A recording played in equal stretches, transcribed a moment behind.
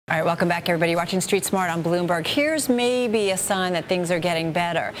All right, welcome back, everybody. Watching Street Smart on Bloomberg. Here's maybe a sign that things are getting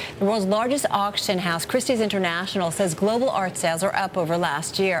better. The world's largest auction house, Christie's International, says global art sales are up over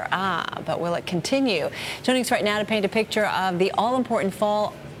last year. But will it continue? Joining us right now to paint a picture of the all-important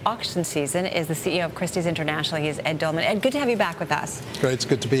fall auction season is the CEO of Christie's International. He is Ed Dolman. Ed, good to have you back with us. Great, it's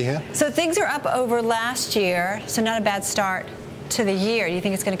good to be here. So things are up over last year, so not a bad start to the year. Do you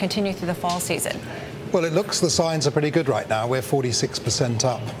think it's going to continue through the fall season? Well, it looks the signs are pretty good right now. We're 46%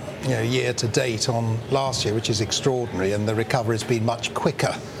 up, year to date on last year, which is extraordinary, and the recovery has been much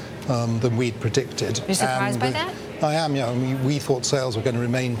quicker than we'd predicted. Are you surprised by that? I am. We thought sales were going to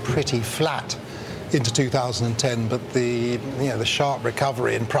remain pretty flat into 2010, but the sharp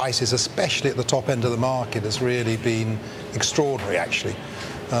recovery in prices, especially at the top end of the market, has really been extraordinary, actually.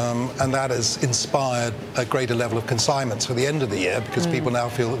 And that has inspired a greater level of consignments for the end of the year, because people now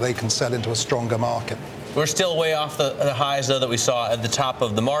feel that they can sell into a stronger market. We're still way off the highs, though, that we saw at the top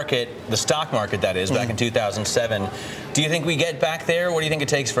of the market, the stock market, that is, back in 2007. Do you think we get back there? What do you think it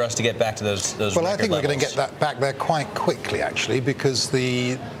takes for us to get back to those Well, I think levels? we're going to get that back there quite quickly, actually, because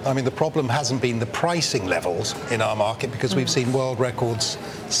the problem hasn't been the pricing levels in our market, because we've seen world records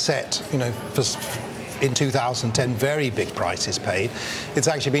set, in 2010, very big prices paid. It's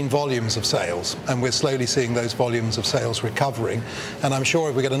actually been volumes of sales, and we're slowly seeing those volumes of sales recovering. And I'm sure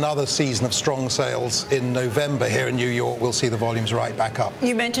if we get another season of strong sales in November here in New York, we'll see the volumes right back up.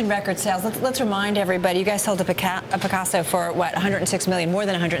 You mentioned record sales. Let's remind everybody, you guys sold a Picasso for, what, $106 million, more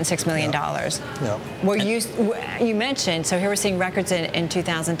than $106 million. You mentioned, so here we're seeing records in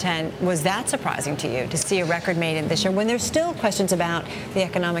 2010. Was that surprising to you, to see a record made in this year, when there's still questions about the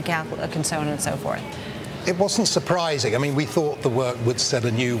economic outlook and so on and so forth? It wasn't surprising. I mean, we thought the work would set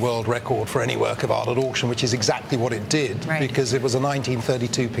a new world record for any work of art at auction, which is exactly what it did, because it was a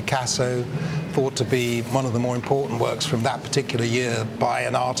 1932 Picasso, thought to be one of the more important works from that particular year by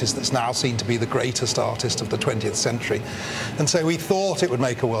an artist that's now seen to be the greatest artist of the 20th century. And so we thought it would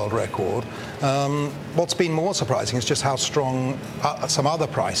make a world record. What's been more surprising is just how strong some other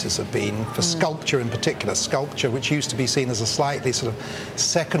prices have been for sculpture in particular. Sculpture, which used to be seen as a slightly sort of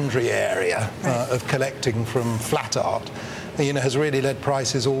secondary area of collecting from flat art, has really led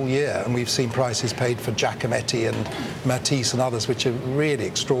prices all year, and we've seen prices paid for Giacometti and Matisse and others, which are really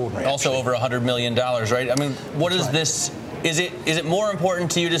extraordinary. Also over $100 million, right? I mean, what is this? Is it more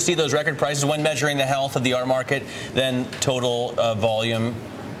important to you to see those record prices when measuring the health of the art market than total volume?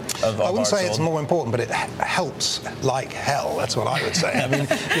 I wouldn't say it's more important, but it helps like hell. That's what I would say. I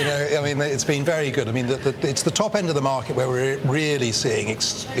mean, it's been very good. I mean, it's the top end of the market where we're really seeing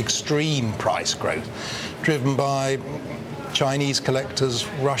extreme price growth, driven by Chinese collectors,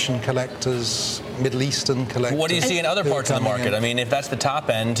 Russian collectors, Middle Eastern collectors. What do you see in other parts of the market? I mean, if that's the top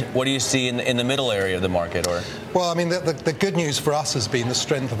end, what do you see in the middle area of the market? Or well, I mean, the good news for us has been the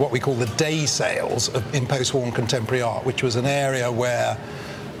strength of what we call the day sales in post-war and contemporary art, which was an area where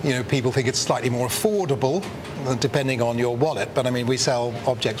people think it's slightly more affordable, depending on your wallet. But I mean, we sell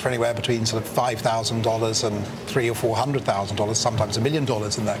objects for anywhere between sort of $5,000 and $300,000 or $400,000, sometimes $1 million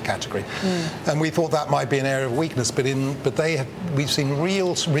in that category. And we thought that might be an area of weakness, but we've seen real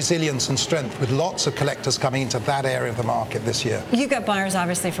resilience and strength with lots of collectors coming into that area of the market this year. You've got buyers,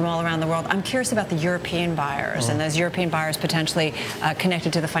 obviously, from all around the world. I'm curious about the European buyers, and those European buyers potentially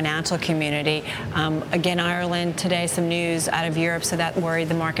connected to the financial community. Again, Ireland today, some news out of Europe, so that worried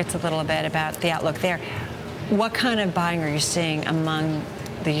the markets a little bit about the outlook there. What kind of buying are you seeing among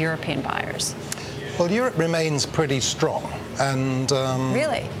the European buyers? Well, Europe remains pretty strong, and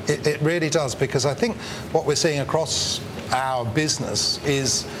really, it really does, because I think what we're seeing across our business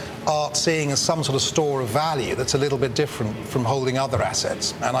is art seeing as some sort of store of value that's a little bit different from holding other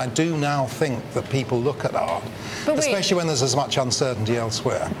assets. And I do now think that people look at art, especially when there's as much uncertainty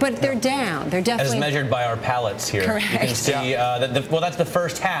elsewhere. But they're down. They're definitely... As measured by our palettes here. Correct. You can see, well, that's the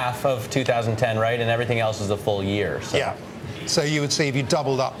first half of 2010, right? And everything else is a full year. So. Yeah. So you would see, if you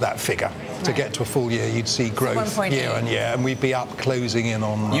doubled up that figure to get to a full year, you'd see growth year on year, and we'd be up closing in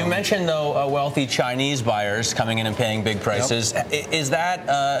on... You mentioned, though, wealthy Chinese buyers coming in and paying big prices. Is that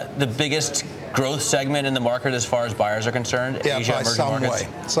the biggest growth segment in the market as far as buyers are concerned? Yeah, Asia, by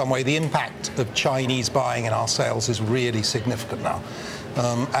some way. The impact of Chinese buying in our sales is really significant now.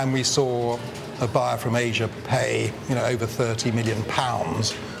 And we saw a buyer from Asia pay, over £30 million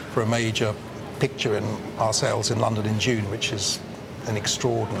for a major picture in our sales in London in June, which is an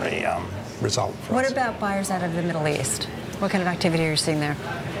extraordinary result for us. What about buyers out of the Middle East? What kind of activity are you seeing there?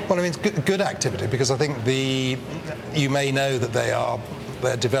 Well, I mean, it's good activity, because I think you may know that they are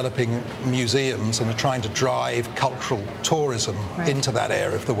they're developing museums and are trying to drive cultural tourism into that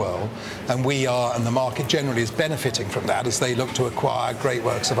area of the world. And we are, and the market generally is benefiting from that as they look to acquire great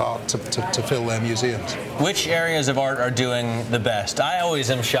works of art to fill their museums. Which areas of art are doing the best? I always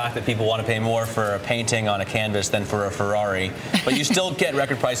am shocked that people want to pay more for a painting on a canvas than for a Ferrari, but you still get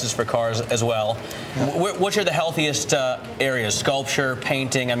record prices for cars as well. Which are the healthiest areas? Sculpture,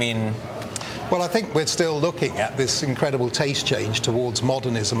 painting, I mean... Well, I think we're still looking at this incredible taste change towards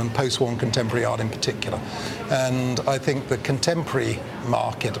modernism and post-war and contemporary art in particular. And I think the contemporary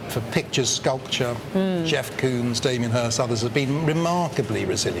market for pictures, sculpture, Jeff Koons, Damien Hirst, others have been remarkably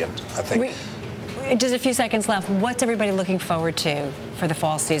resilient, I think. Just a few seconds left. What's everybody looking forward to for the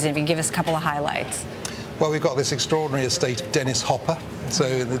fall season? If you can give us a couple of highlights. Well, we've got this extraordinary estate of Dennis Hopper.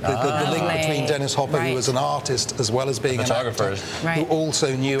 So the link between Dennis Hopper, who was an artist as well as being an actor, who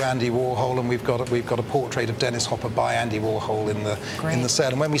also knew Andy Warhol, and we've got a portrait of Dennis Hopper by Andy Warhol in the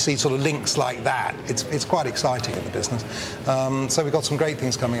sale. And when we see sort of links like that, it's quite exciting in the business. So we've got some great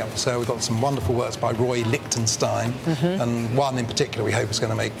things coming up for sale. We've got some wonderful works by Roy Lichtenstein, and one in particular we hope is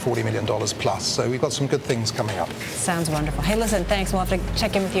going to make $40 million plus. So we've got some good things coming up. Sounds wonderful. Hey, listen, thanks. We'll have to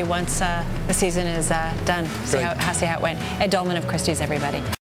check in with you once the season is done. See how it went. Ed Dolman of Christie's, everybody.